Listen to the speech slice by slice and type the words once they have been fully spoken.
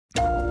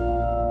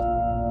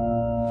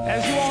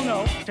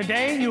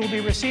Today, you will be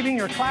receiving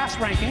your class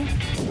ranking.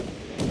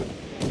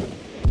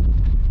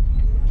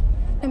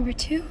 Number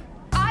 2?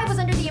 I was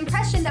under the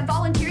impression that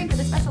volunteering for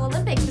the Special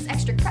Olympics was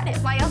extra credit.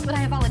 Why else would I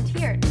have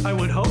volunteered? I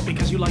would hope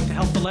because you like to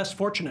help the less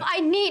fortunate. I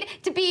need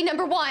to be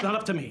number 1. It's not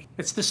up to me.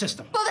 It's the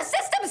system. Well, the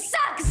system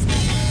sucks!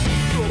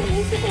 What am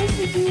I supposed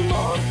to do,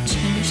 Mom?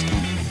 Change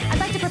them. I'd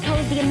like to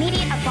propose the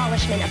immediate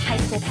abolishment of high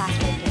school class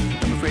ranking.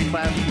 I'm afraid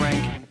class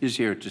rank is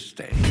here to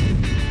stay.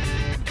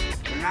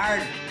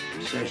 Bernard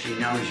says she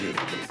knows you.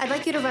 I'd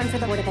like you to run for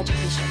the Board of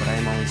Education. But I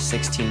am only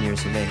 16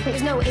 years of age.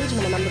 There's no age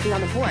minimum to be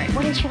on the board.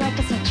 Wouldn't you like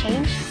to see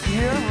change?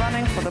 You're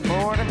running for the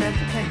Board of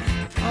Education.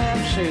 I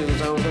have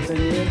shoes older than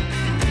you.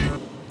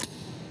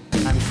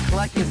 I'm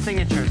collecting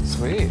signatures.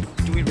 Sweet.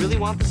 Do we really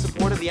want the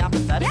support of the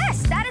apathetic?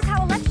 Yes, that is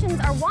how elections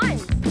are won.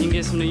 You can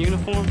get some new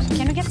uniforms.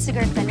 Can we get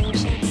cigarette vending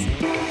machines?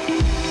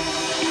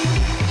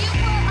 You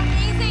were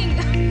amazing!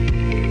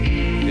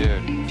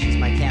 Dude, she's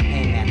my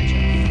campaign manager.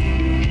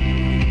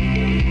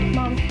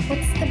 Mom,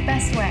 what's the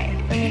best way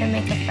for me to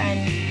make a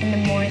friend into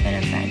more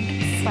than a friend?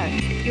 Spark.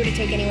 If you were to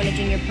take anyone to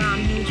junior prom,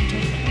 who would you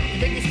take? You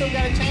think you still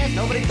got a chance?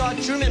 Nobody thought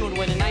Truman would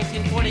win in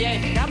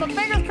 1948. Got my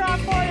fingers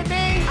crossed for you, B.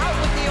 Out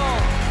with the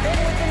old, in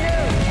with the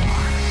new.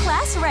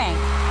 Class Rank,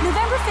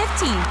 November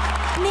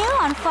 15th. New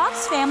on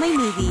Fox Family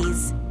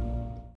Movies.